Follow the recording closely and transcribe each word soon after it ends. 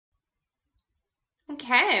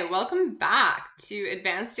Okay, welcome back to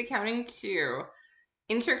Advanced Accounting 2,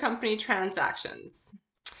 Intercompany Transactions.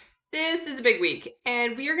 This is a big week,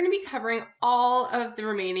 and we are going to be covering all of the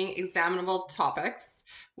remaining examinable topics,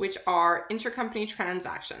 which are intercompany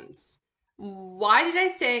transactions. Why did I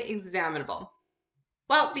say examinable?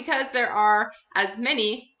 Well, because there are as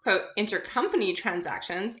many, quote, intercompany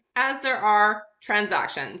transactions as there are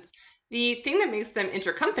transactions. The thing that makes them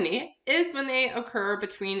intercompany is when they occur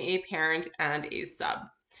between a parent and a sub.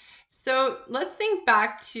 So let's think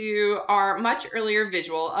back to our much earlier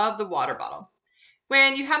visual of the water bottle.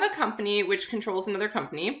 When you have a company which controls another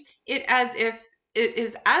company, it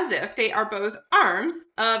is as if they are both arms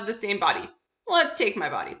of the same body. Let's take my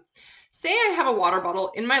body. Say I have a water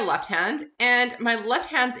bottle in my left hand and my left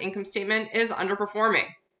hand's income statement is underperforming.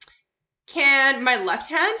 Can my left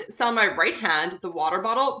hand sell my right hand the water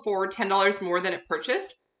bottle for $10 more than it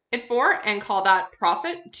purchased it for and call that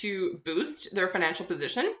profit to boost their financial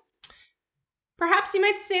position? Perhaps you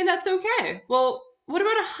might say that's okay. Well, what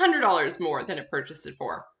about $100 more than it purchased it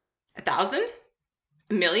for? $1,000?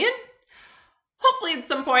 $1 million? Hopefully at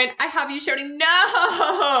some point I have you shouting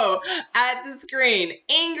no at the screen,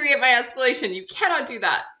 angry at my escalation. You cannot do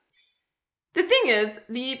that. The thing is,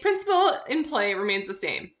 the principle in play remains the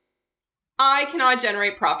same. I cannot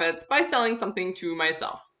generate profits by selling something to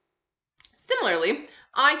myself. Similarly,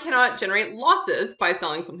 I cannot generate losses by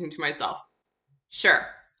selling something to myself. Sure,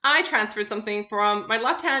 I transferred something from my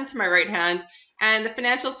left hand to my right hand, and the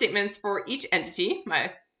financial statements for each entity,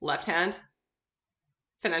 my left hand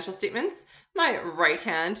financial statements, my right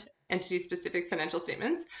hand entity-specific financial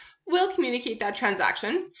statements, will communicate that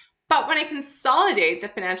transaction. But when I consolidate the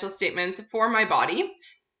financial statements for my body,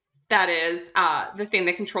 that is the thing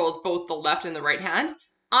that controls both the left and the right hand,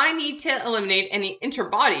 I need to eliminate any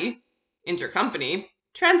intercompany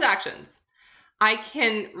transactions. I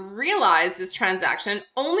can realize this transaction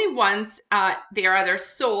only once they are either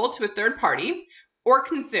sold to a third party or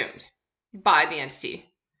consumed by the entity.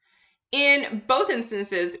 In both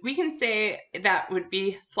instances, we can say that would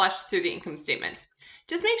be flushed through the income statement.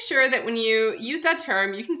 Just make sure that when you use that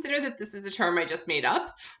term, you consider that this is a term I just made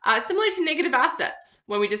up, similar to negative assets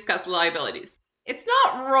when we discuss liabilities. It's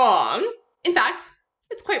not wrong. In fact,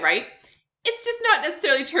 it's quite right. It's just not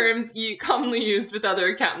necessarily terms you commonly use with other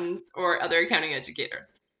accountants or other accounting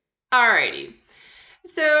educators. Alrighty.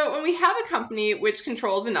 So when we have a company which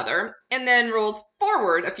controls another and then rolls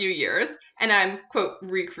forward a few years, and I'm, quote,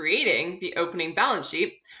 recreating the opening balance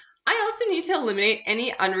sheet, I also need to eliminate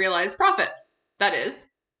any unrealized profit. That is,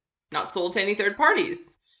 not sold to any third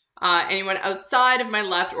parties, anyone outside of my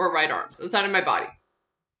left or right arms, outside of my body.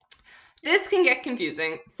 This can get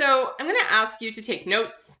confusing, so I'm going to ask you to take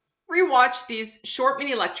notes, rewatch these short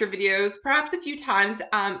mini lecture videos, perhaps a few times,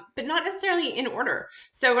 but not necessarily in order.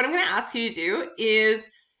 So what I'm going to ask you to do is,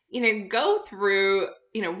 go through,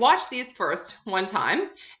 watch these first one time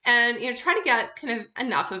and, try to get kind of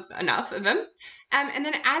enough of them. And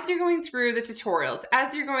then as you're going through the tutorials,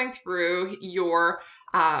 as you're going through your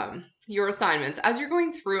assignments, as you're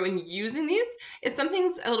going through and using these, if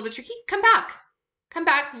something's a little bit tricky, come back,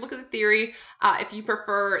 look at the theory. If you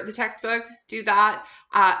prefer the textbook, do that.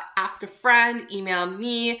 Ask a friend, email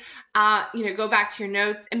me, go back to your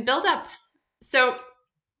notes and build up. So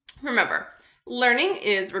remember, learning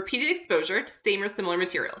is repeated exposure to same or similar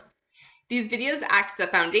materials. These videos act as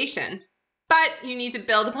a foundation, but you need to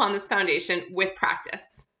build upon this foundation with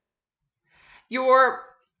practice.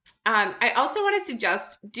 I also want to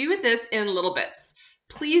suggest do this in little bits.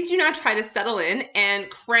 Please do not try to settle in and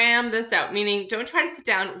cram this out, meaning don't try to sit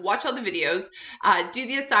down, watch all the videos, do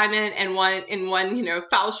the assignment in one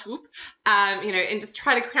foul swoop, and just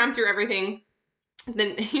try to cram through everything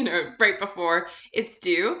then, right before it's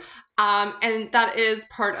due. And that is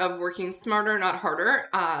part of working smarter, not harder,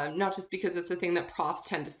 not just because it's a thing that profs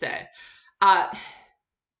tend to say.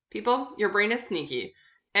 People, your brain is sneaky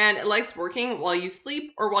and it likes working while you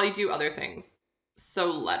sleep or while you do other things.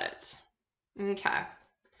 So let it. Okay.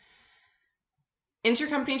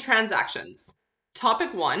 Intercompany transactions.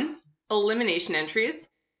 Topic 1, elimination entries,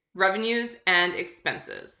 revenues and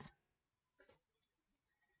expenses.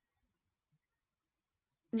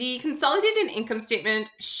 The consolidated income statement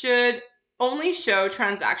should only show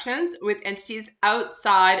transactions with entities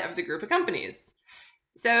outside of the group of companies.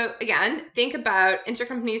 So again, think about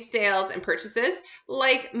intercompany sales and purchases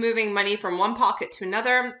like moving money from one pocket to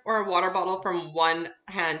another or a water bottle from one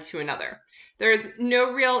hand to another. There is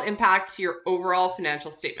no real impact to your overall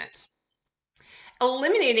financial statement.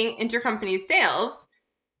 Eliminating intercompany sales,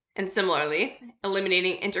 and similarly,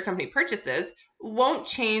 eliminating intercompany purchases, won't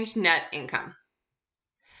change net income.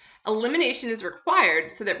 Elimination is required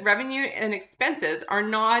so that revenue and expenses are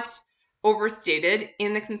not overstated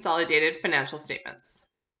in the consolidated financial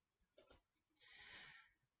statements.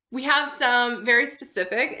 We have some very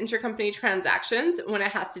specific intercompany transactions when it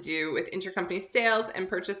has to do with intercompany sales and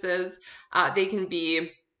purchases. They can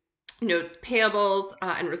be notes payables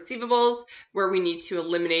and receivables, where we need to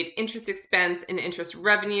eliminate interest expense and interest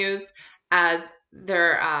revenues as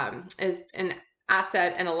there is an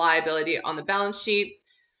asset and a liability on the balance sheet.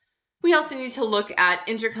 We also need to look at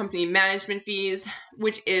intercompany management fees,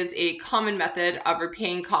 which is a common method of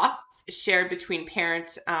repaying costs shared between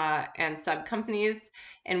parent and sub companies,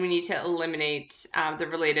 and we need to eliminate the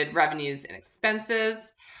related revenues and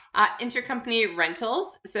expenses. Intercompany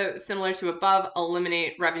rentals, so similar to above,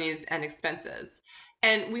 eliminate revenues and expenses.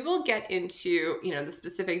 And we will get into, the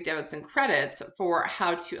specific debits and credits for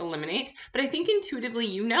how to eliminate, but I think intuitively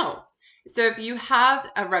you know. So if you have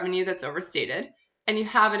a revenue that's overstated and you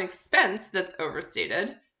have an expense that's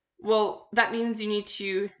overstated, well, that means you need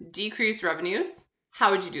to decrease revenues.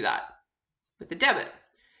 How would you do that? With the debit.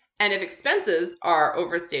 And if expenses are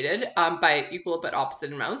overstated by equal but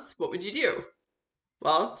opposite amounts, what would you do?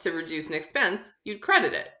 Well, to reduce an expense, you'd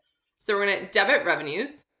credit it. So we're going to debit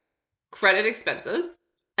revenues, credit expenses,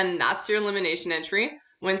 and that's your elimination entry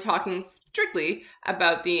when talking strictly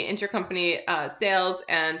about the intercompany sales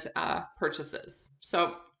and purchases.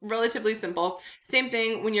 So relatively simple. Same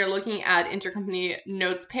thing when you're looking at intercompany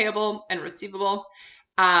notes payable and receivable.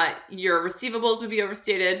 Your receivables would be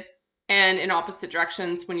overstated, and in opposite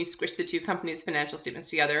directions, when you squish the two companies' financial statements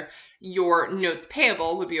together, your notes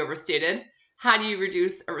payable would be overstated. How do you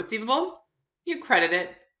reduce a receivable? You credit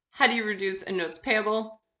it. How do you reduce a notes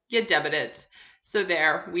payable? You debit it. So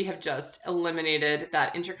there, we have just eliminated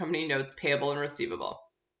that intercompany notes payable and receivable.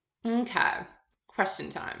 Okay, question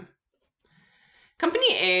time.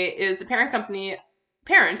 Company A is the parent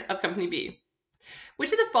of Company B.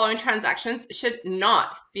 Which of the following transactions should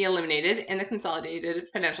not be eliminated in the consolidated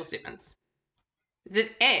financial statements? Is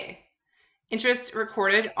it A, interest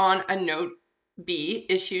recorded on a note B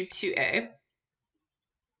issued to A?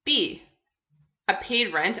 B, a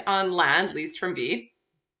paid rent on land leased from B?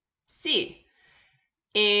 C,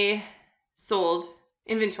 a sold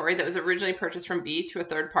inventory that was originally purchased from B to a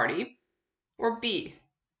third party? Or D,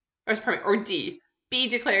 B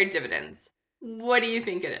declared dividends? What do you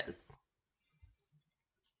think it is?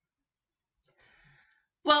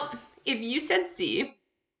 Well, if you said C,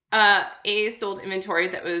 A sold inventory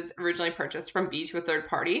that was originally purchased from B to a third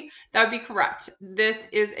party, that would be correct. This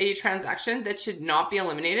is a transaction that should not be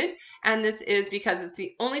eliminated, and this is because it's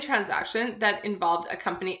the only transaction that involved a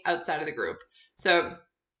company outside of the group. So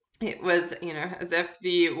it was, as if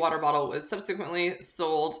the water bottle was subsequently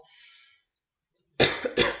sold,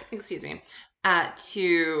 excuse me,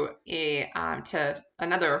 to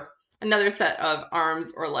another set of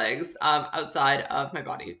arms or legs outside of my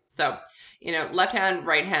body. So, left hand,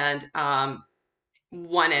 right hand,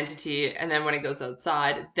 one entity, and then when it goes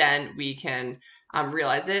outside, then we can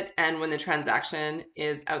realize it. And when the transaction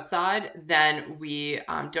is outside, then we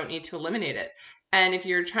don't need to eliminate it. And if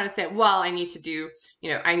you're trying to say, well, I need to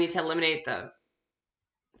eliminate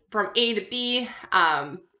from A to B,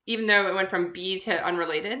 even though it went from B to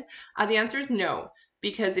unrelated, the answer is no.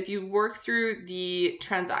 Because if you work through the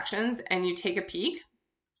transactions and you take a peek,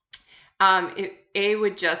 A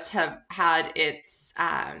would just have had its,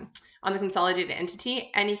 on the consolidated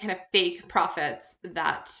entity, any kind of fake profits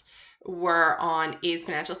that were on A's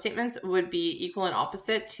financial statements would be equal and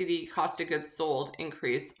opposite to the cost of goods sold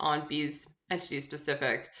increase on B's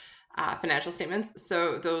entity-specific financial statements.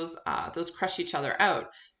 So those crush each other out,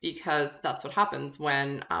 because that's what happens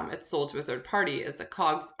when it's sold to a third party, is that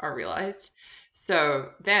COGS are realized.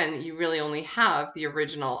 So then you really only have the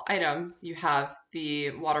original items. You have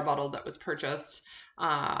the water bottle that was purchased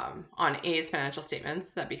on A's financial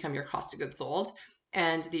statements that become your cost of goods sold,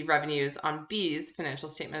 and the revenues on B's financial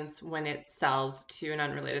statements when it sells to an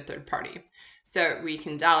unrelated third party. So we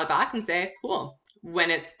can dial it back and say, cool, when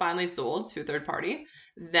it's finally sold to a third party,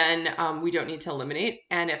 then we don't need to eliminate,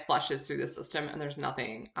 and it flushes through the system, and there's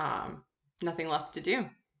nothing left to do.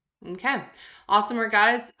 Okay, awesome work,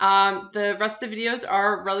 guys. The rest of the videos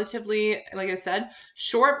are relatively, like I said,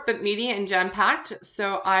 short but meaty and jam-packed.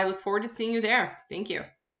 So I look forward to seeing you there. Thank you.